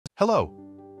Hello.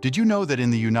 Did you know that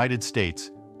in the United States,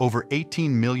 over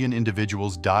 18 million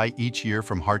individuals die each year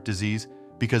from heart disease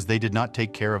because they did not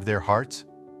take care of their hearts?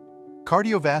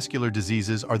 Cardiovascular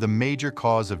diseases are the major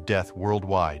cause of death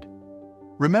worldwide.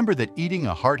 Remember that eating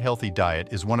a heart-healthy diet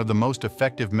is one of the most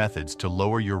effective methods to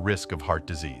lower your risk of heart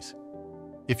disease.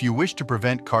 If you wish to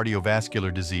prevent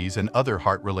cardiovascular disease and other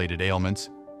heart-related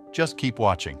ailments, just keep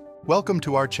watching. Welcome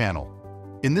to our channel.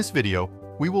 In this video,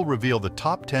 we will reveal the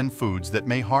top 10 foods that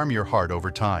may harm your heart over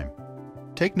time.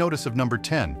 Take notice of number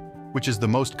 10, which is the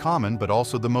most common but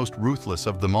also the most ruthless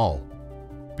of them all.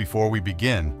 Before we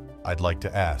begin, I'd like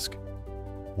to ask,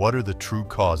 what are the true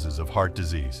causes of heart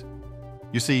disease?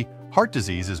 You see, heart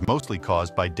disease is mostly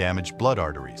caused by damaged blood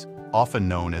arteries, often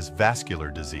known as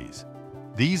vascular disease.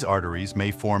 These arteries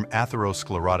may form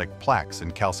atherosclerotic plaques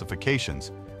and calcifications,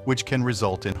 which can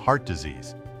result in heart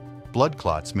disease. Blood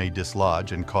clots may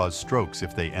dislodge and cause strokes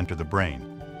if they enter the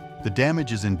brain. The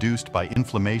damage is induced by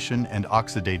inflammation and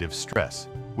oxidative stress,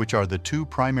 which are the two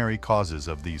primary causes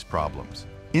of these problems.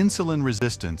 Insulin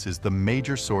resistance is the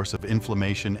major source of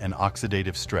inflammation and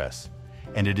oxidative stress,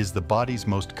 and it is the body's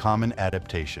most common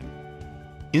adaptation.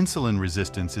 Insulin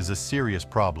resistance is a serious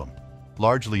problem,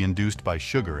 largely induced by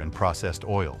sugar and processed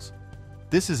oils.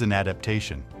 This is an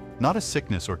adaptation, not a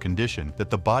sickness or condition that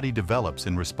the body develops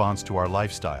in response to our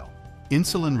lifestyle.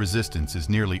 Insulin resistance is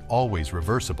nearly always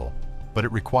reversible, but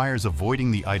it requires avoiding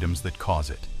the items that cause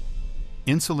it.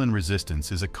 Insulin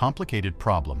resistance is a complicated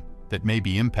problem that may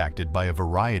be impacted by a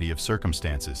variety of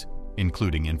circumstances,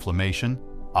 including inflammation,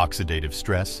 oxidative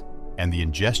stress, and the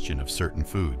ingestion of certain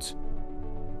foods.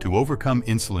 To overcome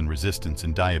insulin resistance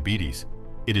and diabetes,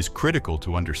 it is critical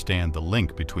to understand the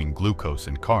link between glucose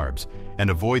and carbs and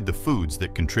avoid the foods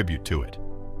that contribute to it.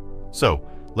 So,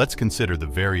 let's consider the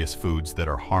various foods that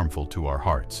are harmful to our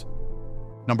hearts.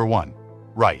 Number 1.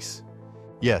 Rice.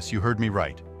 Yes, you heard me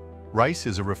right. Rice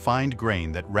is a refined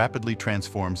grain that rapidly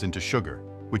transforms into sugar,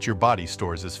 which your body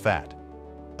stores as fat.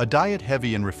 A diet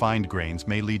heavy in refined grains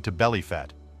may lead to belly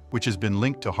fat, which has been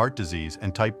linked to heart disease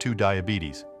and type 2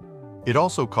 diabetes. It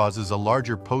also causes a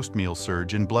larger post-meal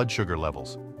surge in blood sugar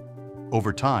levels.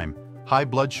 Over time, high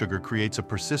blood sugar creates a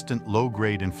persistent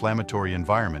low-grade inflammatory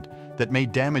environment that may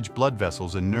damage blood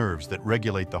vessels and nerves that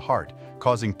regulate the heart,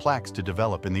 causing plaques to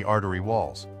develop in the artery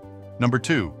walls. Number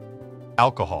 2.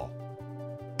 Alcohol.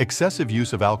 Excessive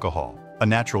use of alcohol, a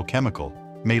natural chemical,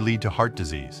 may lead to heart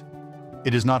disease.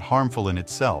 It is not harmful in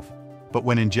itself, but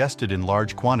when ingested in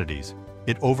large quantities,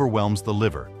 it overwhelms the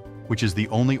liver, which is the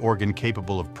only organ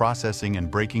capable of processing and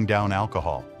breaking down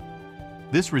alcohol.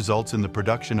 This results in the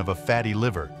production of a fatty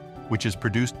liver, which is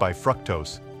produced by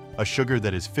fructose, a sugar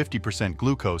that is 50%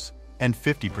 glucose and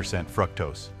 50%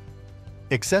 fructose.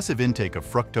 Excessive intake of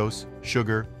fructose,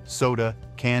 sugar, soda,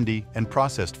 candy, and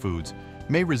processed foods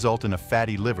may result in a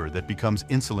fatty liver that becomes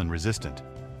insulin resistant.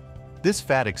 This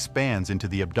fat expands into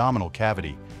the abdominal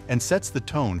cavity and sets the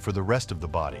tone for the rest of the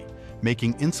body,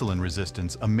 making insulin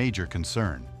resistance a major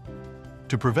concern.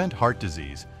 To prevent heart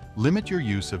disease, limit your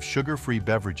use of sugar-free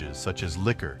beverages such as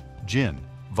liquor, gin,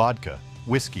 vodka,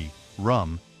 whiskey,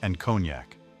 rum, and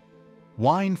cognac.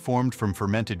 Wine formed from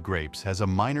fermented grapes has a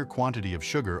minor quantity of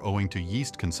sugar owing to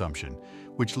yeast consumption,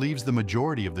 which leaves the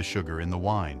majority of the sugar in the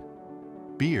wine.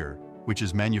 Beer, which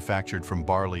is manufactured from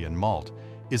barley and malt,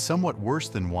 is somewhat worse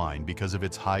than wine because of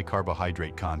its high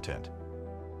carbohydrate content.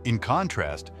 In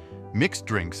contrast, mixed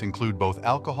drinks include both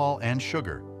alcohol and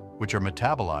sugar, which are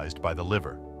metabolized by the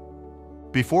liver.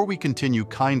 Before we continue,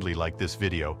 kindly like this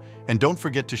video, and don't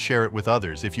forget to share it with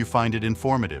others if you find it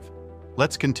informative.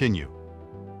 Let's continue.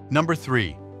 Number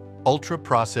 3.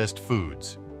 Ultra-processed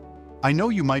foods. I know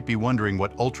you might be wondering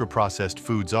what ultra-processed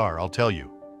foods are. I'll tell you.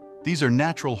 These are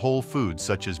natural whole foods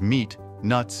such as meat,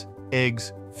 nuts,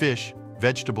 eggs, fish,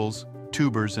 vegetables,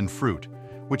 tubers, and fruit,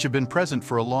 which have been present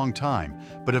for a long time,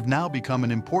 but have now become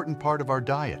an important part of our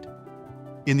diet.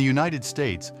 In the United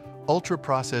States,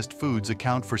 ultra-processed foods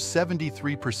account for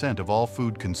 73% of all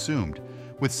food consumed,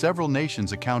 with several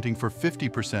nations accounting for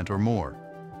 50% or more.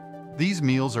 These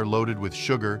meals are loaded with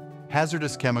sugar,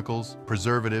 hazardous chemicals,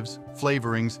 preservatives,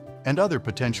 flavorings, and other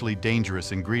potentially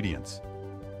dangerous ingredients.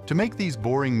 To make these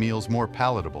boring meals more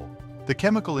palatable, the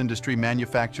chemical industry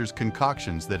manufactures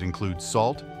concoctions that include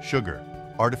salt, sugar,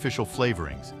 artificial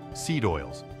flavorings, seed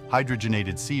oils,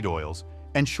 hydrogenated seed oils,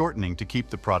 and shortening to keep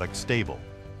the product stable.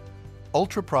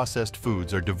 Ultra-processed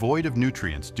foods are devoid of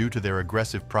nutrients due to their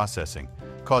aggressive processing,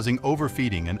 causing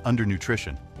overfeeding and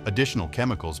undernutrition. Additional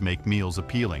chemicals make meals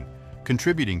appealing,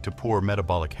 contributing to poor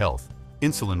metabolic health,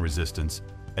 insulin resistance,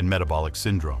 and metabolic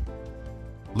syndrome.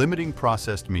 Limiting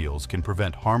processed meals can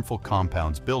prevent harmful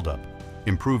compounds buildup,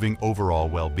 improving overall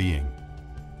well-being.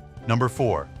 Number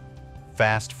 4.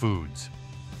 Fast foods.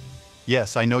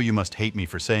 Yes, I know you must hate me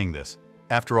for saying this.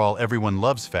 After all, everyone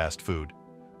loves fast food.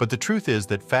 But the truth is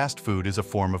that fast food is a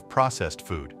form of processed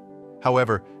food.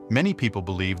 However, many people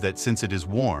believe that since it is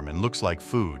warm and looks like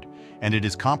food, and it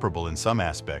is comparable in some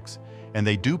aspects, and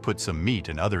they do put some meat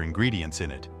and other ingredients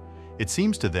in it, it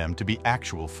seems to them to be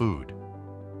actual food.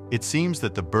 It seems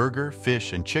that the burger,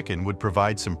 fish, and chicken would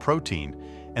provide some protein,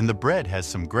 and the bread has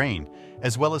some grain,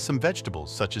 as well as some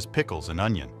vegetables such as pickles and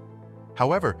onion.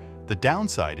 However, the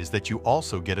downside is that you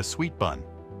also get a sweet bun.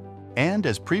 And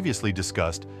as previously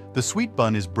discussed, the sweet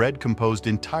bun is bread composed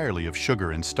entirely of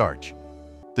sugar and starch.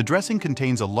 The dressing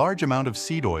contains a large amount of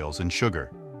seed oils and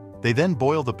sugar. They then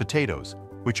boil the potatoes,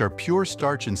 which are pure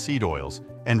starch and seed oils,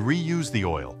 and reuse the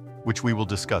oil, which we will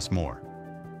discuss more.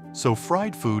 So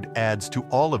fried food adds to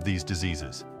all of these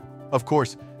diseases. Of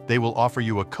course, they will offer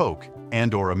you a Coke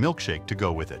and/or a milkshake to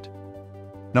go with it.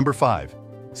 Number 5.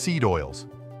 Seed oils.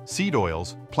 Seed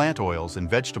oils, plant oils, and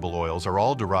vegetable oils are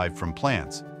all derived from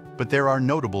plants, but there are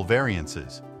notable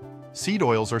variances. Seed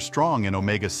oils are strong in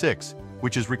omega-6,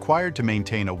 which is required to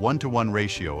maintain a 1-to-1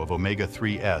 ratio of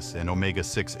omega-3s and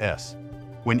omega-6s.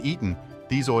 When eaten,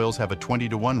 these oils have a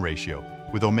 20-to-1 ratio,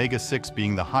 with omega-6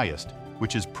 being the highest,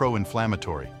 which is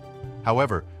pro-inflammatory.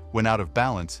 However, when out of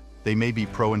balance, they may be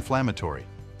pro-inflammatory.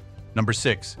 Number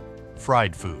 6.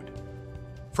 Fried food.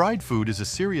 Fried food is a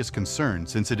serious concern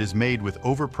since it is made with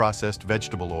over-processed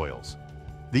vegetable oils.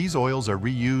 These oils are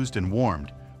reused and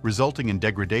warmed, resulting in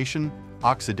degradation,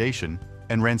 oxidation,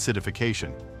 and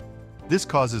rancidification. This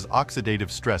causes oxidative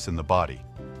stress in the body.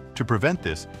 To prevent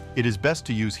this, it is best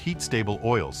to use heat-stable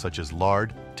oils such as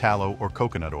lard, tallow, or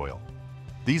coconut oil.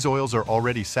 These oils are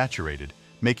already saturated,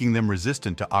 making them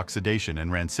resistant to oxidation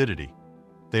and rancidity.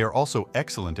 They are also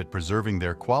excellent at preserving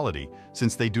their quality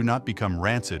since they do not become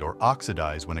rancid or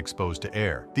oxidize when exposed to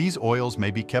air. These oils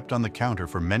may be kept on the counter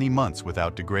for many months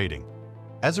without degrading.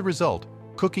 As a result,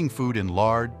 cooking food in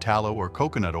lard, tallow, or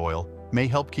coconut oil may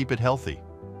help keep it healthy.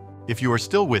 If you are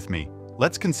still with me,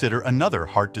 let's consider another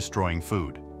heart-destroying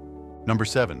food. Number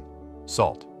 7.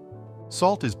 Salt.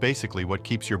 Salt is basically what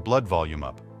keeps your blood volume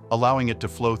up, allowing it to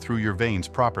flow through your veins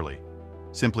properly.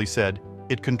 Simply said,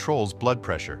 it controls blood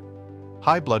pressure.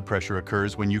 High blood pressure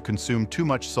occurs when you consume too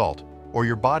much salt, or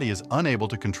your body is unable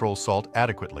to control salt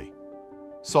adequately.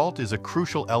 Salt is a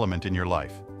crucial element in your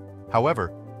life.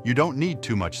 However, you don't need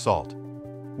too much salt.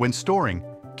 When storing,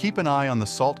 keep an eye on the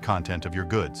salt content of your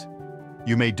goods.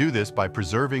 You may do this by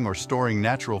preserving or storing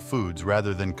natural foods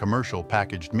rather than commercial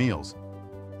packaged meals.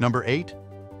 Number 8.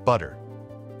 Butter.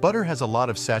 Butter has a lot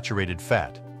of saturated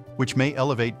fat, which may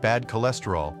elevate bad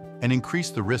cholesterol and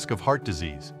increase the risk of heart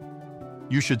disease.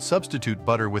 You should substitute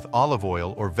butter with olive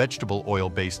oil or vegetable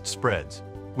oil-based spreads,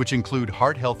 which include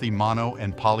heart-healthy mono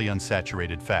and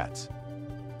polyunsaturated fats.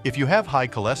 If you have high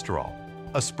cholesterol,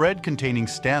 a spread containing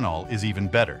stanol is even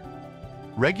better.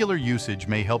 Regular usage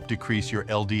may help decrease your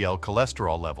LDL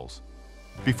cholesterol levels.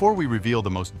 Before we reveal the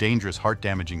most dangerous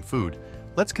heart-damaging food,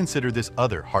 let's consider this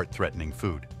other heart-threatening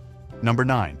food. Number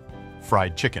 9.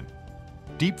 Fried chicken.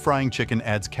 Deep frying chicken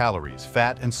adds calories,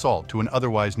 fat, and salt to an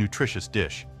otherwise nutritious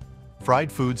dish.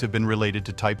 Fried foods have been related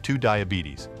to type 2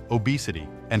 diabetes, obesity,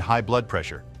 and high blood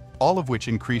pressure, all of which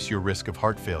increase your risk of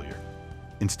heart failure.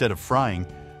 Instead of frying,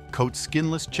 coat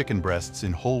skinless chicken breasts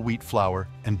in whole wheat flour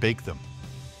and bake them.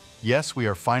 Yes, we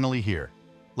are finally here.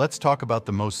 Let's talk about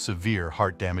the most severe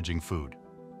heart-damaging food.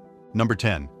 Number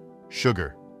 10.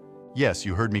 Sugar. Yes,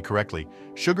 you heard me correctly.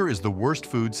 Sugar is the worst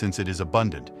food since it is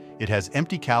abundant. It has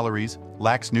empty calories,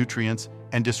 lacks nutrients,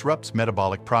 and disrupts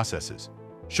metabolic processes.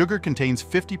 Sugar contains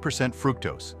 50%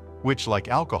 fructose, which, like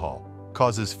alcohol,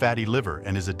 causes fatty liver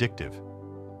and is addictive.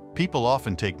 People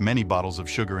often take many bottles of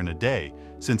sugar in a day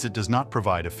since it does not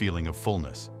provide a feeling of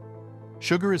fullness.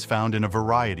 Sugar is found in a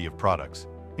variety of products,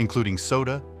 including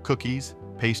soda, cookies,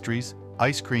 pastries,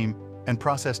 ice cream, and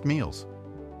processed meals.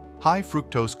 High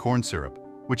fructose corn syrup,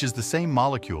 which is the same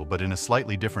molecule but in a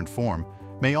slightly different form,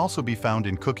 may also be found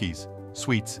in cookies,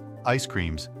 sweets, ice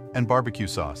creams, and barbecue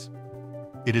sauce.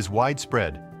 It is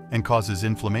widespread and causes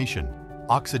inflammation,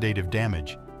 oxidative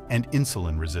damage, and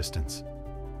insulin resistance.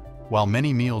 While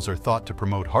many meals are thought to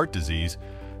promote heart disease,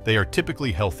 they are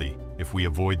typically healthy if we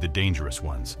avoid the dangerous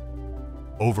ones.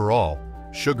 Overall,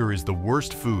 sugar is the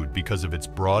worst food because of its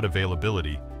broad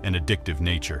availability and addictive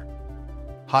nature.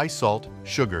 High salt,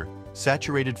 sugar,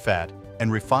 saturated fat,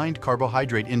 and refined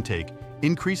carbohydrate intake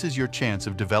increases your chance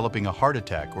of developing a heart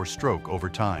attack or stroke over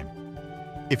time.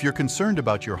 If you're concerned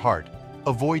about your heart,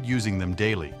 avoid using them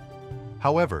daily.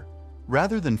 However,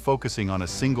 rather than focusing on a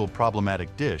single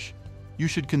problematic dish, you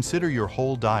should consider your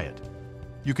whole diet.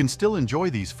 You can still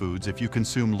enjoy these foods if you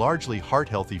consume largely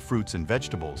heart-healthy fruits and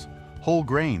vegetables, whole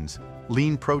grains,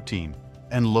 lean protein,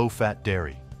 and low-fat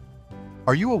dairy.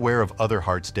 Are you aware of other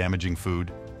heart-damaging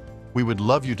food? We would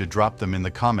love you to drop them in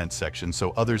the comments section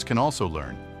so others can also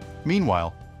learn.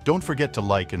 Meanwhile, don't forget to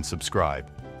like and subscribe.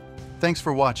 Thanks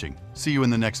for watching. See you in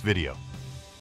the next video.